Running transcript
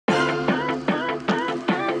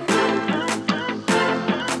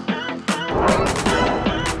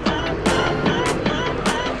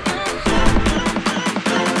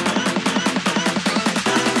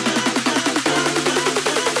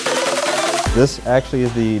This actually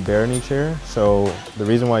is the Barany chair. So the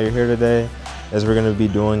reason why you're here today is we're going to be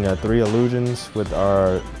doing 3 illusions with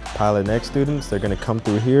our pilot next students. They're going to come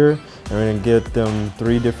through here and we're going to get them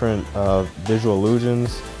 3 different visual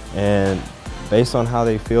illusions, and based on how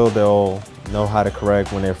they feel, they'll know how to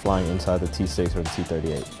correct when they're flying inside the T6 or the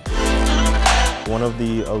T38. One of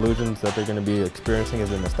the illusions that they're going to be experiencing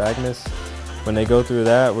is the nystagmus. When they go through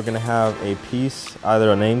that, we're going to have a piece,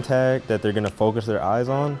 either a name tag, that they're going to focus their eyes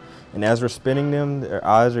on. And as we're spinning them, their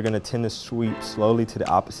eyes are going to tend to sweep slowly to the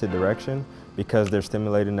opposite direction because they're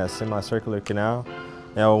stimulating that semicircular canal.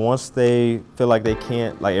 Now, once they feel like they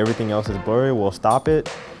can't, like everything else is blurry, we'll stop it.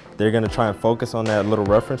 They're going to try and focus on that little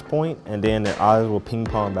reference point, and then their eyes will ping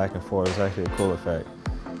pong back and forth. It's actually a cool effect.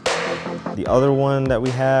 The other one that we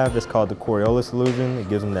have is called the Coriolis Illusion. It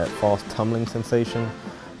gives them that false tumbling sensation,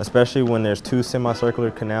 especially when there's 2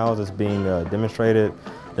 semicircular canals that's being demonstrated.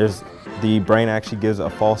 The brain actually gives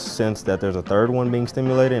a false sense that there's a 3rd one being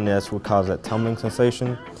stimulated, and that's what causes that tumbling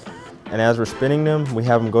sensation. And as we're spinning them, we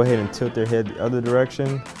have them go ahead and tilt their head the other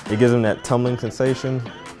direction. It gives them that tumbling sensation.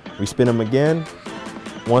 We spin them again.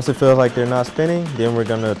 Once it feels like they're not spinning, then we're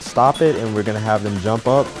going to stop it and we're going to have them jump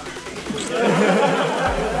up.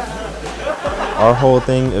 Our whole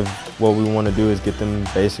thing of what we want to do is get them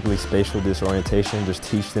basically spatial disorientation, just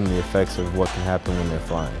teach them the effects of what can happen when they're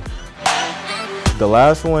flying. The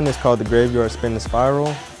last one is called the graveyard spin and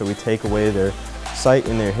spiral. So we take away their sight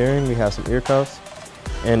and their hearing. We have some ear cuffs.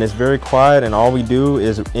 And it's very quiet, and all we do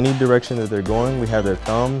is any direction that they're going, we have their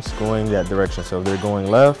thumbs going that direction. So if they're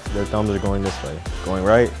going left, their thumbs are going this way, going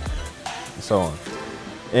right, and so on.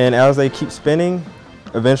 And as they keep spinning,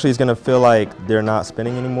 eventually it's going to feel like they're not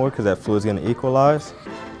spinning anymore because that fluid's going to equalize.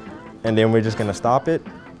 And then we're just going to stop it,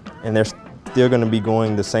 and they're still going to be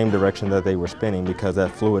going the same direction that they were spinning because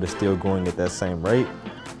that fluid is still going at that same rate.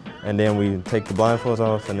 And then we take the blindfolds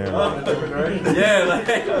off and they're like,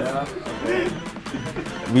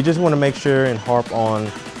 we just want to make sure and harp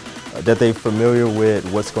on that they're familiar with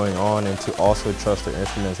what's going on and to also trust their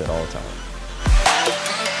instruments at all times.